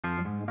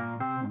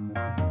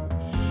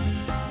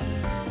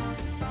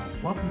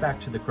Welcome back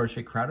to the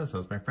Crochet Crowd, as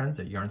well as my friends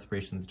at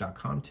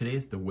Yarnspirations.com. Today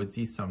is the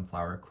Woodsy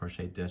Sunflower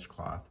Crochet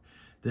Dishcloth.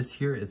 This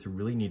here is a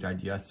really neat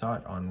idea. I saw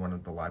it on one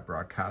of the live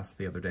broadcasts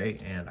the other day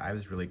and I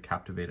was really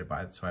captivated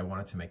by it, so I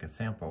wanted to make a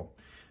sample.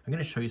 I'm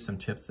going to show you some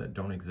tips that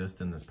don't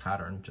exist in this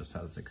pattern, just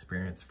as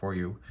experience for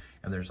you.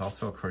 And there's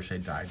also a crochet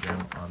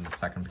diagram on the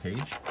second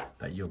page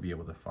that you'll be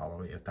able to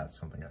follow if that's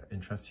something that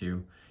interests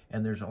you.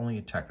 And there's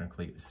only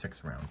technically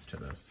 6 rounds to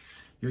this.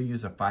 You'll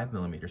use a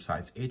 5mm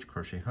size H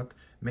crochet hook.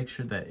 Make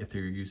sure that if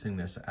you're using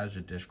this as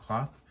a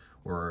dishcloth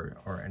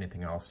or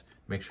anything else,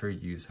 make sure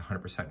you use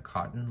 100%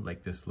 cotton,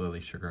 like this Lily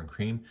Sugar and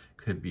Cream.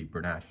 Could be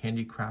Bernat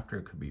Handicrafter,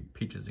 it could be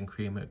Peaches and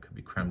Cream, it could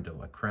be Creme de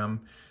la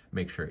Creme.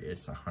 Make sure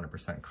it's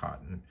 100%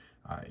 cotton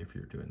if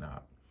you're doing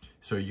that.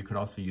 So you could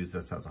also use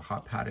this as a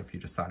hot pad if you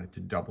decided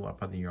to double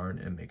up on the yarn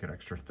and make it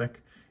extra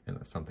thick, and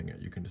that's something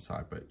that you can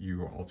decide, but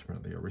you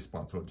ultimately are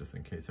responsible just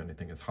in case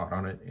anything is hot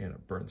on it and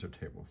it burns your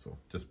table, so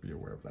just be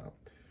aware of that.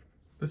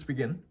 Let's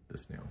begin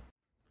this now.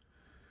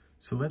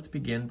 So let's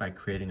begin by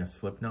creating a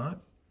slip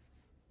knot,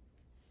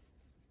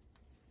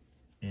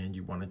 and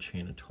you want to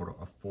chain a total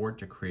of 4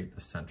 to create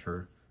the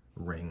center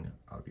ring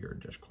of your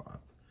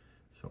dishcloth.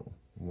 So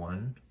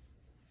 1,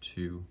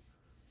 2,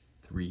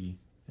 3,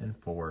 and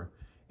 4,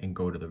 and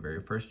go to the very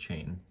first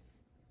chain,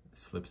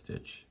 slip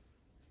stitch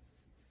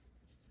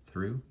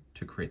through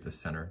to create the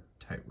center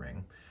tight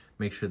ring.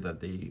 Make sure that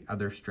the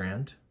other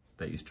strand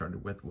that you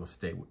started with will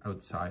stay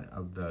outside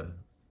of the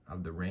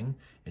ring,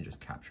 and just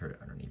capture it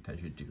underneath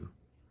as you do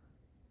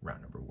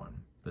round number 1.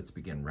 Let's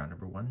begin round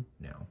number 1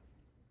 now.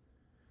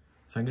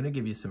 So I'm going to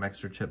give you some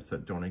extra tips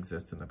that don't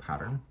exist in the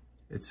pattern.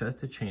 It says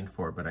to chain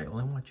 4, but I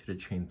only want you to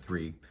chain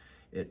 3.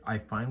 I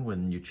find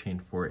when you chain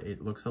 4,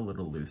 it looks a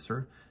little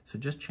looser. So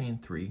just chain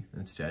 3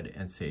 instead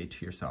and say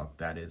to yourself,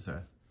 that is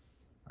a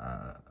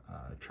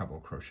treble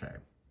crochet.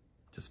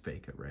 Just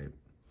fake it, right?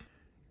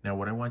 Now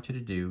what I want you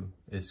to do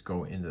is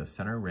go into the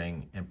center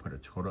ring and put a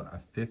total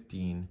of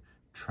 15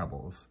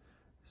 trebles.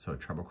 So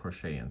treble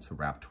crochet in, so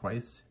wrap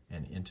twice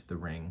and into the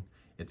ring.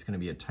 It's going to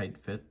be a tight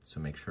fit,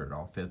 so make sure it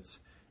all fits,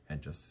 and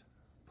just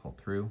pull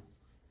through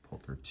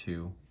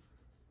 2,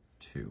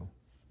 2,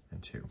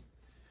 and 2.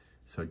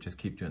 So just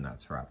keep doing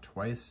that. So wrap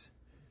twice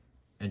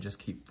and just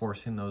keep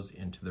forcing those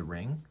into the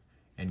ring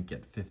and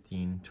get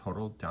 15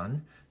 total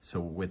done. So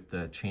with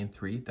the chain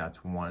 3,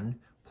 that's 1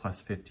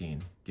 plus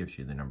 15 gives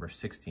you the number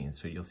 16.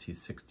 So you'll see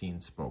 16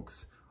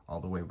 spokes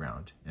all the way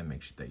around, and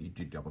make sure that you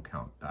do double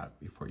count that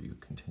before you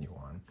continue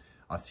on.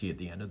 I'll see you at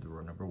the end of the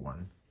row number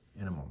 1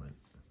 in a moment.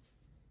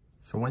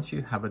 So once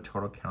you have a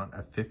total count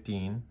of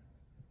 15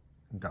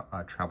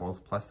 trebles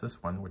plus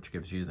this one, which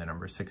gives you the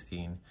number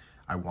 16,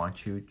 I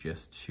want you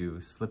just to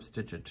slip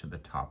stitch it to the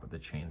top of the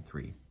chain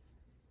 3.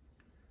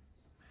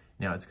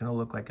 Now it's going to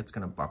look like it's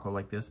going to buckle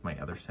like this. My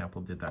other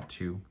sample did that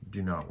too.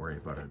 Do not worry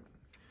about it.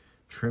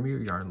 Trim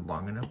your yarn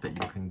long enough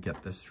that you can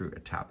get this through a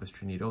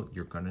tapestry needle.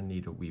 You're going to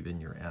need to weave in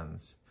your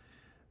ends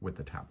with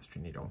the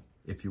tapestry needle.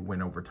 If you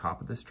went over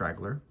top of the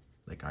straggler,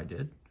 like I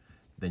did,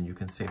 then you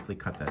can safely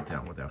cut that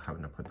down without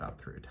having to put that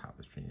through a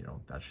tapestry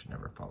needle. That should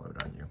never fall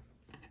out on you.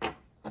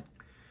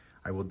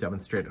 I will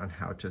demonstrate on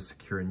how to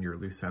secure in your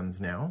loose ends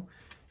now.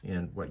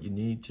 And what you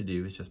need to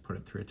do is just put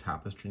it through a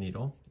tapestry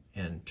needle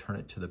and turn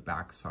it to the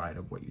back side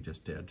of what you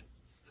just did.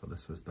 So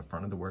this was the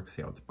front of the work.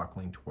 See how it's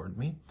buckling toward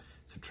me?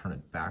 So turn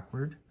it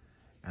backward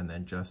and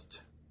then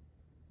just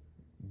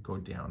go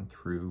down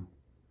through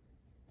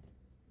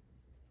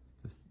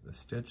the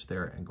stitch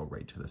there and go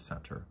right to the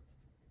center.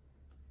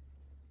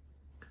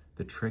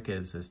 The trick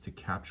is to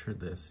capture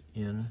this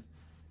in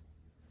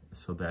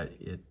so that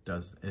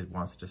it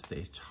wants to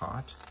stay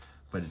taut,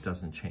 but it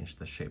doesn't change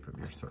the shape of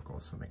your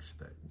circle. So make sure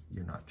that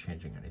you're not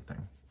changing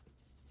anything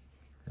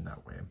in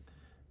that way.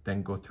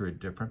 Then go through a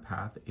different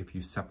path. If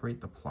you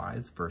separate the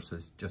plies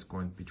versus just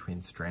going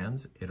between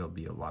strands, it'll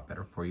be a lot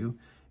better for you,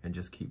 and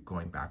just keep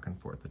going back and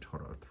forth a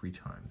total of 3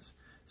 times.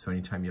 So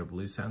anytime you have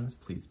loose ends,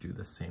 please do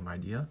the same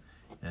idea,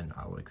 and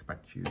I will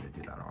expect you to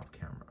do that off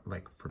camera.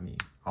 Like for me,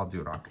 I'll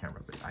do it off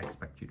camera, but I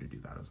expect you to do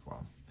that as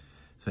well.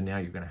 So now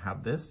you're going to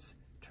have this,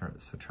 turn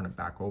it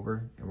back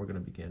over, and we're going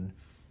to begin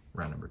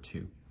round number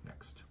 2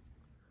 next.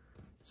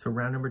 So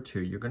round number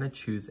 2, you're going to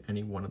choose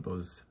any one of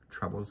those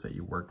trebles that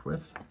you worked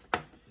with,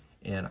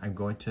 and I'm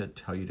going to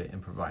tell you to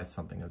improvise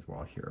something as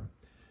well here.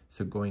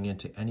 So going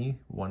into any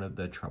one of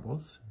the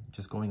trebles,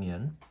 just going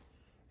in,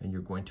 and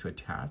you're going to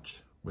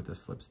attach with a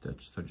slip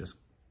stitch, so just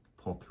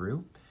pull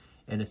through,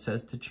 and it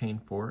says to chain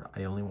 4.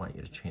 I only want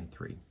you to chain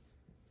 3.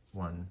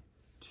 1,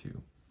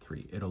 2,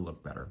 3. It'll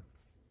look better.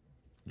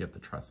 You have to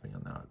trust me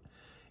on that.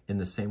 In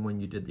the same one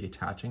you did the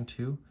attaching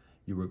to,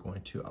 you were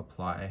going to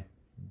apply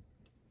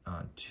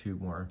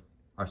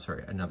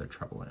another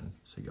treble in.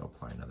 So you'll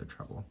apply another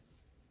treble.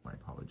 My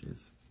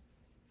apologies.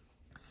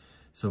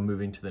 So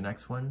moving to the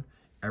next one,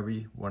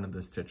 every one of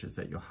the stitches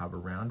that you'll have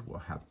around will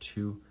have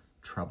 2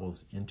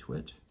 trebles into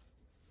it.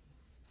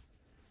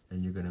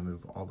 And you're going to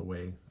move all the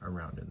way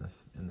around in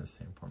this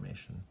same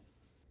formation.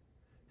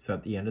 So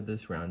at the end of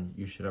this round,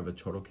 you should have a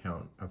total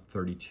count of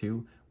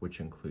 32, which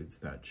includes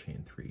that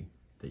chain 3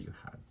 that you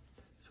had.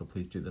 So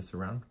please do this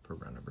around for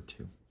round number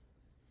 2.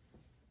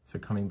 So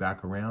coming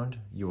back around,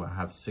 you will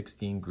have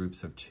 16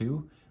 groups of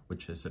 2,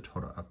 which is a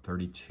total of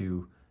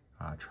 32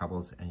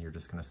 trebles, and you're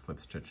just going to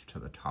slip stitch to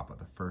the top of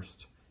the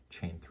first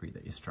chain 3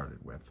 that you started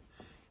with.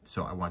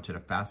 So I want you to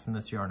fasten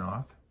this yarn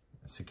off,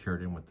 secure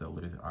it in with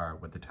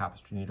the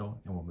tapestry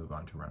needle, and we'll move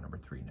on to round number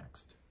 3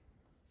 next.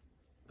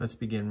 Let's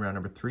begin round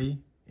number 3.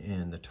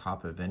 In the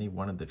top of any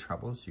one of the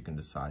trebles, you can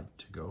decide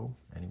to go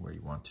anywhere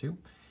you want to,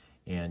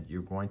 and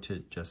you're going to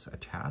just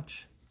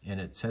attach. And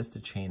it says to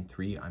chain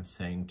 3, I'm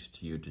saying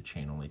to you to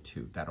chain only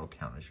 2. That'll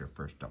count as your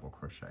first double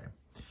crochet.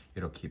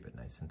 It'll keep it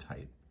nice and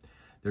tight.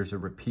 There's a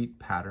repeat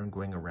pattern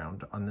going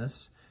around on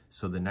this.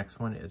 So the next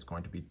one is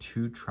going to be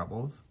 2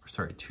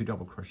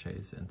 double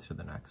crochets into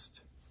the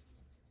next.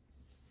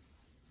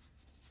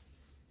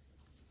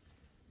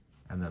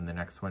 And then the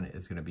next one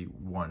is going to be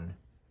 1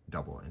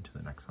 double into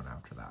the next one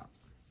after that.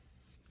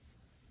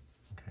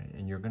 Okay,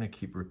 and you're going to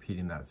keep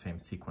repeating that same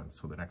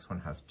sequence. So the next one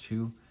has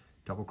 2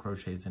 double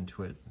crochets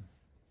into it,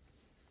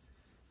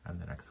 and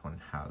the next one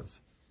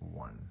has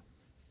 1.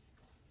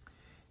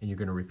 And you're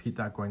going to repeat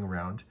that going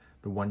around.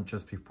 The one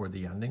just before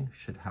the ending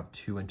should have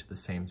 2 into the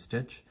same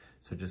stitch,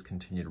 so just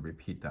continue to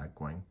repeat that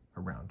going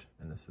around,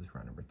 and this is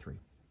round number 3.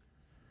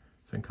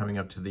 So in coming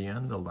up to the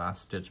end, the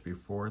last stitch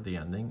before the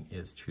ending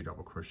is 2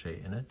 double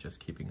crochet in it, just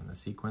keeping in the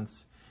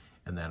sequence,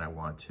 and then I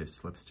want to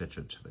slip stitch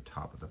it to the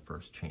top of the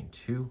first chain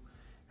 2,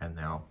 and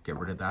now get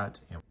rid of that.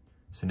 And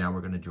so now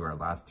we're going to do our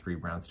last 3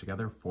 rounds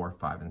together, 4,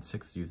 5, and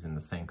 6, using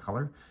the same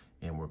color,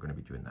 and we're going to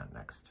be doing that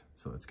next.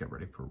 So let's get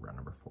ready for round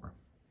number 4.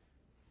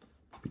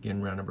 Let's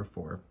begin round number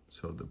 4.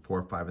 So the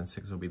 4, 5, and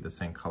 6 will be the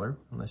same color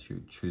unless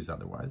you choose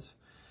otherwise.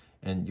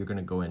 And you're going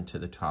to go into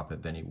the top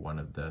of any one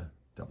of the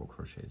double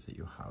crochets that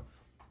you have.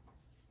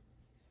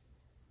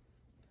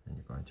 And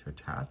you're going to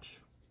attach,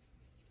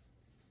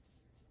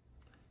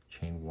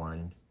 chain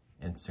 1,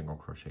 and single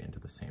crochet into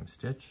the same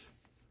stitch.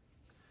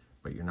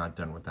 But you're not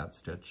done with that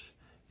stitch.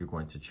 You're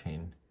going to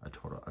chain a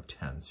total of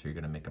 10. So you're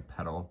going to make a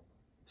petal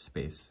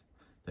space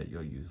that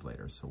you'll use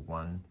later. So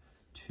 1,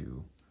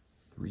 2,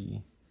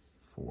 3,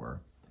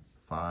 4,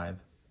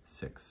 5,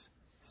 6,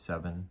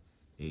 7,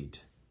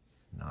 8,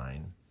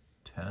 9,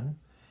 10,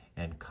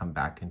 and come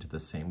back into the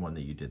same one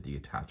that you did the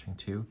attaching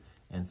to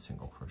and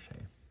single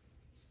crochet.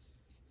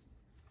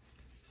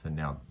 So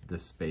now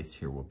this space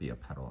here will be a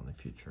petal in the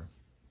future.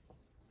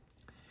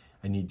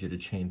 I need you to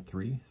chain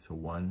 3, so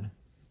 1,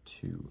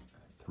 2,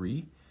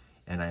 3,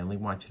 and I only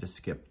want you to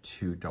skip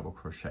 2 double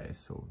crochet.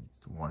 So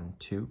 1,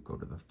 2, go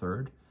to the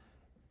third,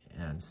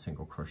 and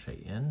single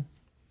crochet in.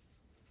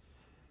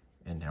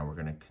 And now we're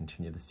going to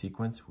continue the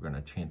sequence. We're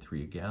going to chain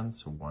 3 again.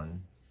 So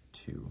 1,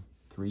 2,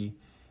 3,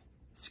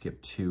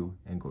 skip 2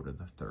 and go to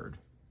the third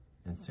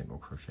and single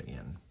crochet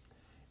in.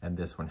 And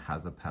this one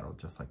has a petal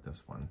just like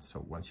this one.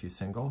 So once you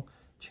single,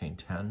 chain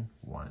 10,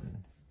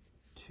 1,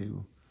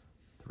 2,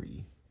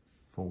 3,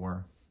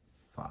 4,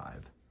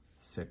 5,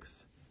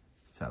 6,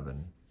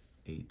 7,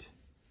 8,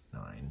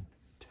 9,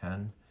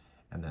 10,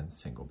 and then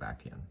single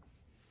back in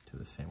to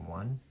the same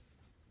one.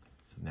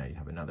 So now you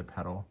have another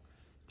petal,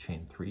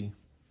 chain 3,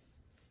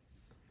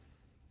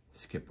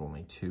 skip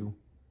only 2,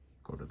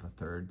 go to the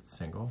third,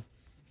 single,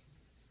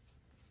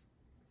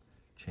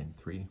 chain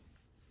 3,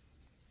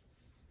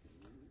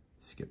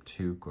 skip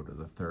 2, go to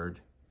the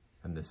third,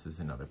 and this is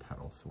another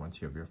petal. So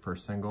once you have your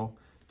first single,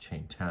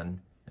 chain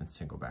 10 and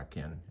single back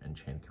in and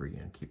chain 3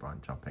 and keep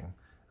on jumping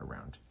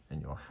around.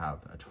 And you'll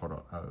have a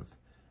total of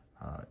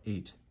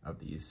 8 of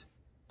these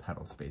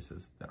petal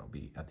spaces that'll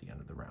be at the end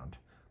of the round.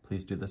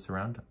 Please do this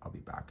around. I'll be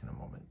back in a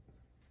moment.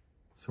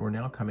 So we're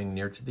now coming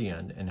near to the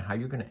end, and how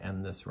you're going to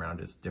end this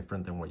round is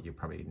different than what you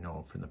probably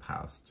know from the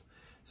past.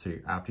 So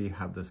after you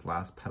have this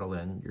last petal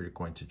in, you're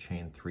going to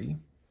chain 3.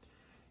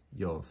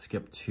 You'll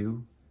skip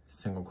 2,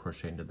 single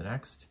crochet into the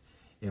next.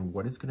 And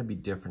what is going to be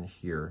different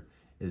here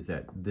is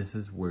that this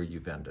is where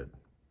you've ended.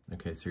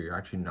 Okay, so you're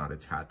actually not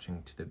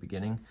attaching to the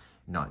beginning,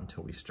 not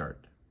until we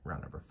start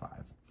round number 5.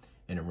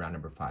 And in round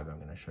number 5, I'm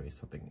going to show you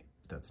something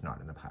that's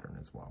not in the pattern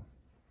as well.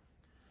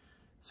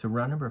 So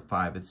round number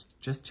 5, it's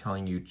just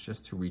telling you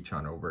just to reach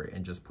on over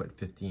and just put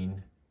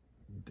 15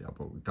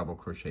 double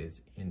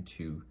crochets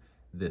into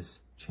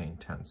this chain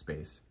 10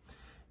 space.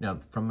 Now,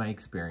 from my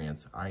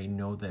experience, I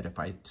know that if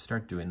I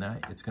start doing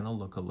that, it's going to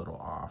look a little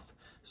off.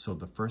 So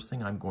the first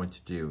thing I'm going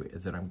to do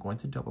is that I'm going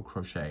to double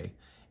crochet,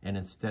 and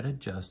instead of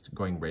just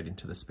going right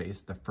into the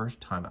space, the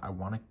first time I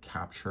want to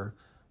capture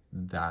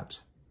that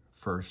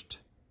first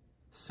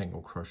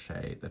single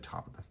crochet, the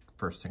top of the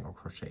first single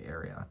crochet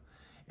area.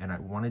 And I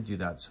want to do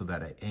that so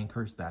that it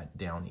anchors that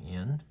down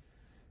in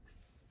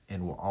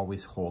and will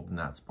always hold in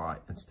that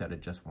spot instead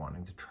of just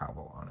wanting to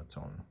travel on its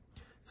own.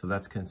 So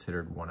that's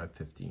considered 1 of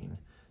 15.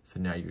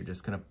 So now you're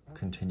just going to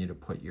continue to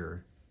put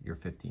your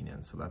 15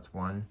 in. So that's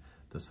 1,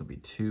 this will be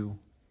 2,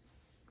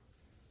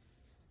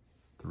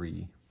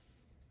 3,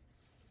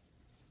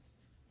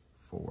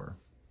 4,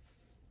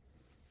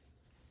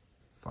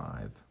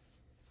 5,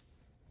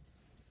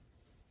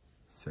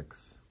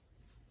 6,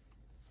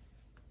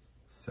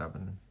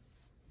 7,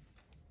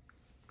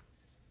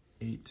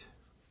 8,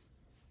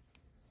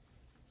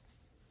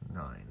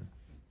 9,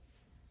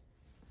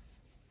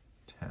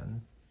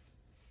 10,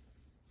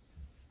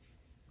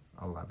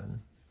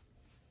 11,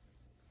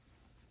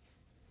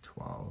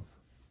 12,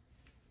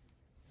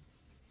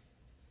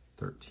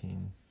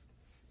 13,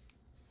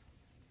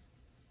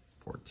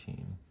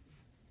 14,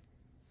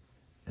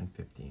 and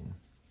 15.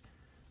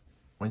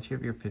 Once you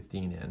have your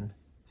 15 in,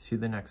 see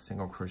the next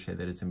single crochet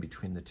that is in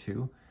between the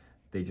two?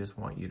 They just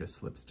want you to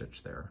slip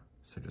stitch there.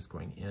 So just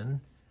going in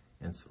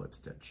and slip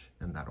stitch,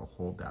 and that'll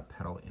hold that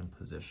petal in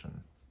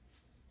position.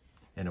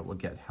 And it will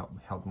get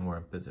held more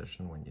in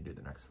position when you do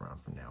the next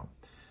round from now.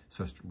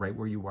 So right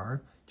where you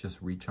are,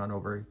 just reach on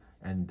over,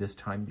 and this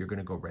time you're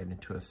gonna go right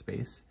into a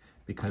space.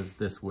 Because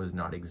this was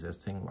not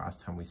existing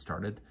last time we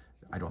started,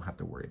 I don't have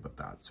to worry about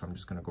that. So I'm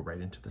just gonna go right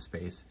into the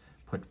space,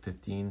 put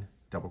 15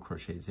 double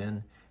crochets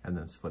in, and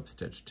then slip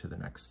stitch to the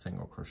next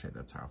single crochet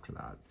that's after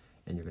that.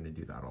 And you're gonna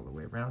do that all the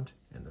way around,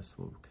 and this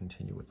will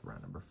continue with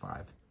round number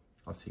 5.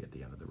 I'll see you at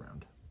the end of the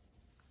round.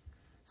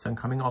 So I'm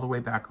coming all the way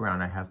back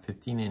around. I have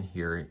 15 in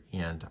here,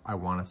 and I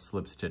wanna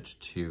slip stitch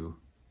to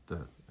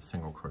the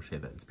single crochet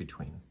that's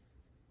between.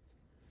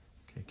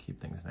 Okay, keep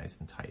things nice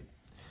and tight.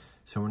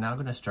 So we're now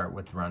gonna start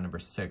with round number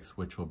 6,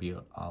 which will be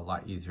a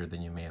lot easier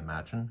than you may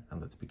imagine, and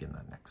let's begin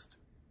that next.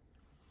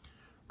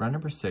 Round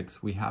number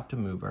 6, we have to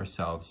move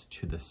ourselves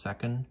to the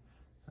second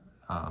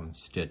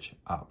stitch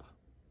up.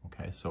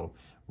 Okay, so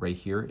right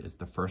here is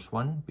the first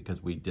one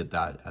because we did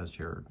that as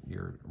your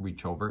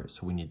reach over,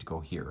 so we need to go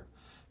here.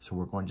 So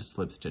we're going to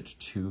slip stitch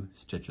 2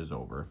 stitches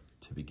over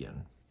to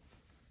begin.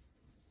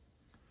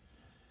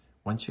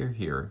 Once you're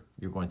here,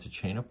 you're going to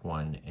chain up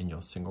 1 and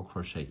you'll single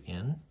crochet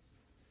in,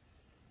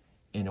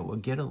 and it will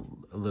get a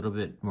little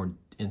bit more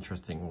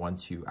interesting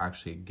once you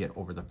actually get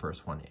over the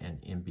first one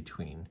and in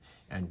between,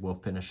 and we'll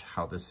finish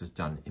how this is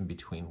done in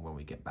between when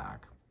we get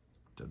back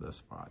to this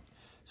spot.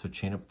 So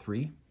chain up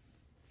 3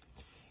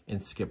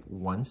 and skip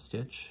 1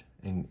 stitch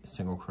and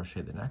single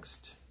crochet the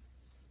next,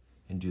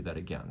 and do that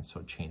again.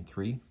 So chain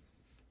 3,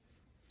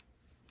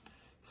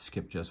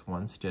 skip just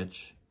 1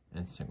 stitch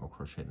and single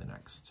crochet the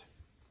next.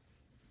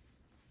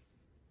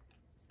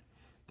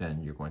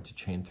 Then you're going to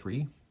chain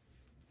 3,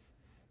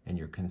 and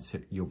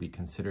you'll be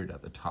considered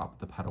at the top of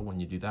the petal when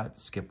you do that.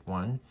 Skip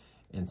 1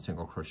 and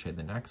single crochet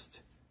the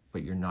next,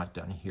 but you're not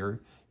done here.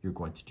 You're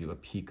going to do a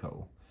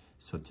picot.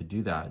 So to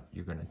do that,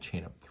 you're going to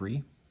chain up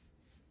 3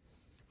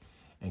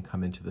 and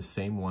come into the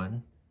same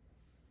one,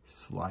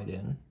 slide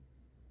in,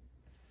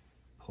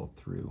 pull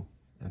through,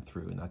 and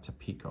that's a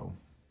picot.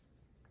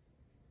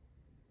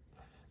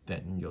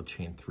 Then you'll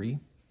chain 3,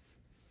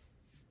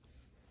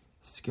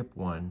 skip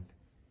 1,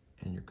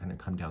 and you're going to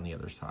come down the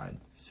other side,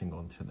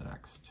 single into the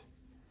next.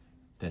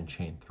 Then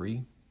chain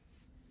 3,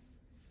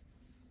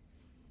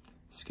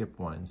 skip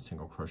 1,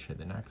 single crochet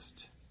the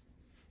next,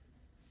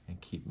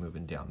 and keep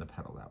moving down the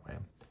petal that way.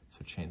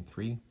 So chain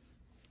 3,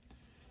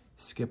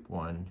 skip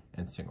 1,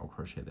 and single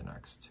crochet the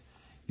next.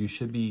 You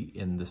should be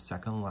in the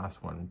second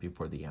last one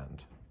before the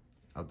end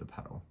of the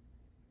petal.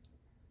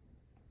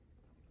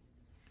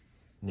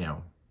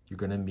 Now, you're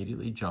going to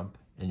immediately jump,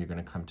 and you're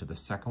going to come to the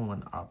second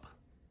one up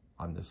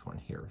on this one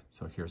here.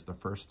 So here's the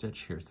first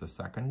stitch, here's the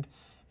second,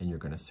 and you're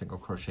going to single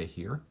crochet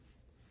here.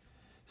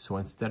 So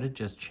instead of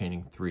just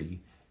chaining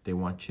 3, they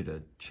want you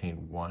to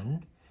chain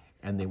 1,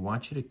 and they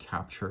want you to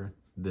capture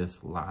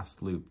this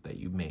last loop that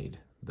you made,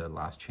 the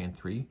last chain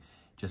 3.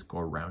 Just go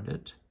around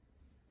it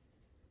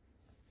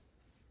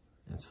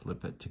and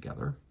slip it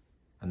together,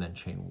 and then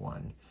chain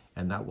 1,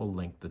 and that will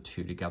link the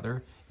 2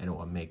 together, and it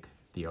will make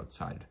the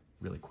outside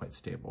really quite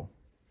stable.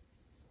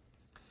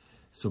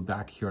 So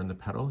back here in the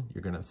petal,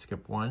 you're going to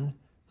skip 1,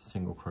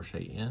 single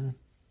crochet in.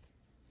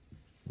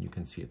 You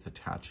can see it's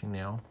attaching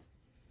now,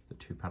 the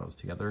 2 petals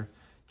together.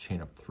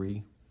 Chain up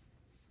 3,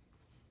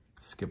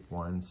 skip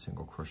 1,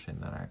 single crochet in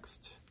the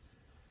next,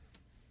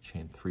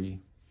 chain 3,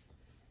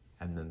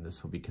 and then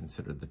this will be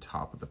considered the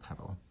top of the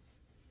petal.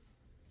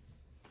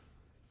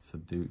 So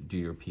do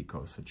your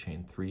picot. So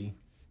chain 3,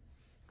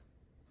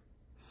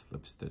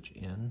 slip stitch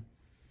in,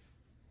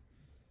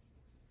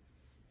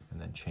 and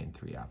then chain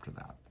 3 after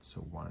that.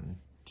 So 1,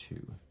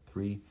 2,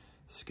 3,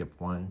 skip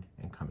 1,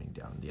 and coming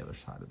down the other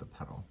side of the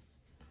petal.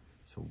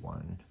 So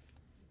 1,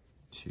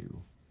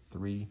 2,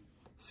 3,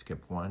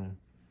 skip 1,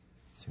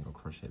 single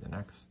crochet the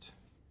next,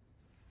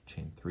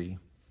 chain 3,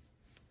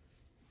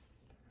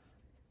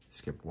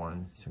 skip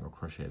 1, single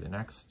crochet the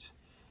next,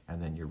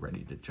 and then you're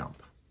ready to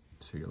jump.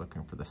 So you're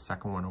looking for the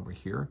second one over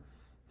here,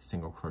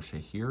 single crochet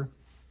here,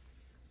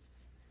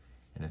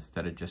 and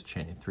instead of just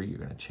chaining 3, you're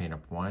going to chain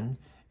up 1,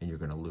 and you're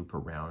going to loop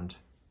around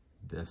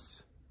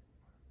this,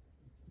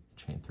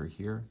 chain 3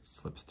 here,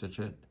 slip stitch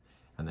it,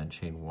 and then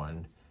chain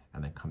 1,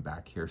 and then come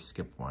back here,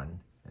 skip 1,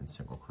 and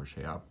single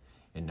crochet up,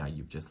 and now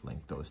you've just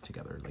linked those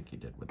together like you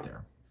did with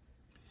there.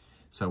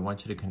 So I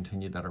want you to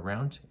continue that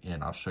around,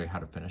 and I'll show you how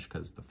to finish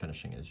because the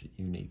finishing is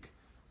unique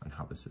on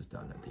how this is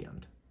done at the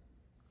end.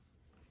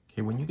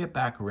 Okay, when you get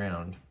back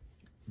around,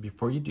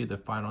 before you do the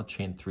final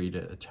chain 3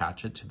 to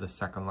attach it to the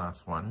second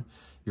last one,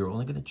 you're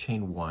only going to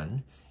chain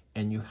 1,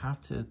 and you have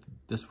to,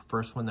 this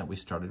first one that we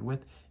started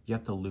with, you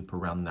have to loop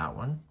around that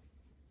one.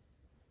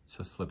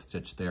 So slip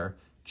stitch there,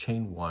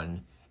 chain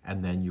 1,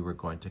 and then you were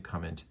going to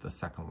come into the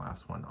second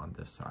last one on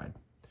this side.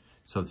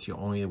 So it's the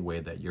only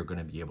way that you're going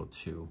to be able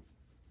to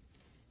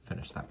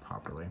finish that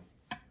properly.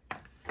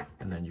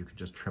 And then you can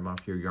just trim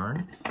off your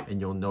yarn,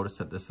 and you'll notice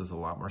that this is a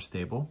lot more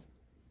stable.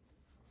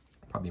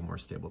 Probably more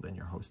stable than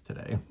your host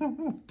today.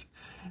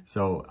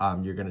 So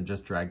you're going to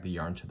just drag the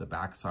yarn to the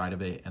back side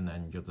of it, and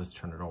then you'll just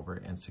turn it over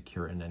and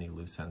secure in any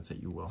loose ends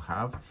that you will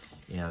have,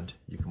 and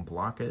you can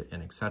block it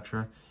and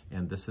etc.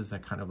 And this is a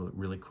kind of a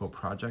really cool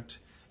project.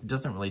 It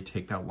doesn't really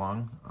take that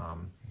long,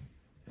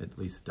 at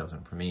least it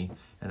doesn't for me,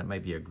 and it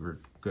might be a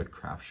good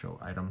craft show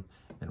item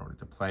in order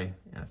to play,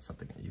 and it's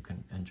something that you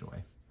can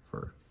enjoy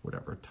for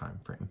whatever time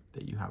frame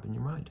that you have in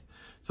your mind.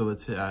 So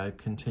let's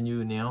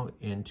continue now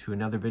into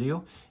another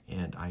video,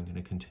 and I'm going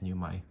to continue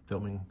my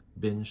filming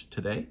binge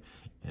today,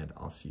 and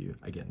I'll see you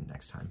again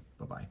next time.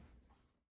 Bye-bye.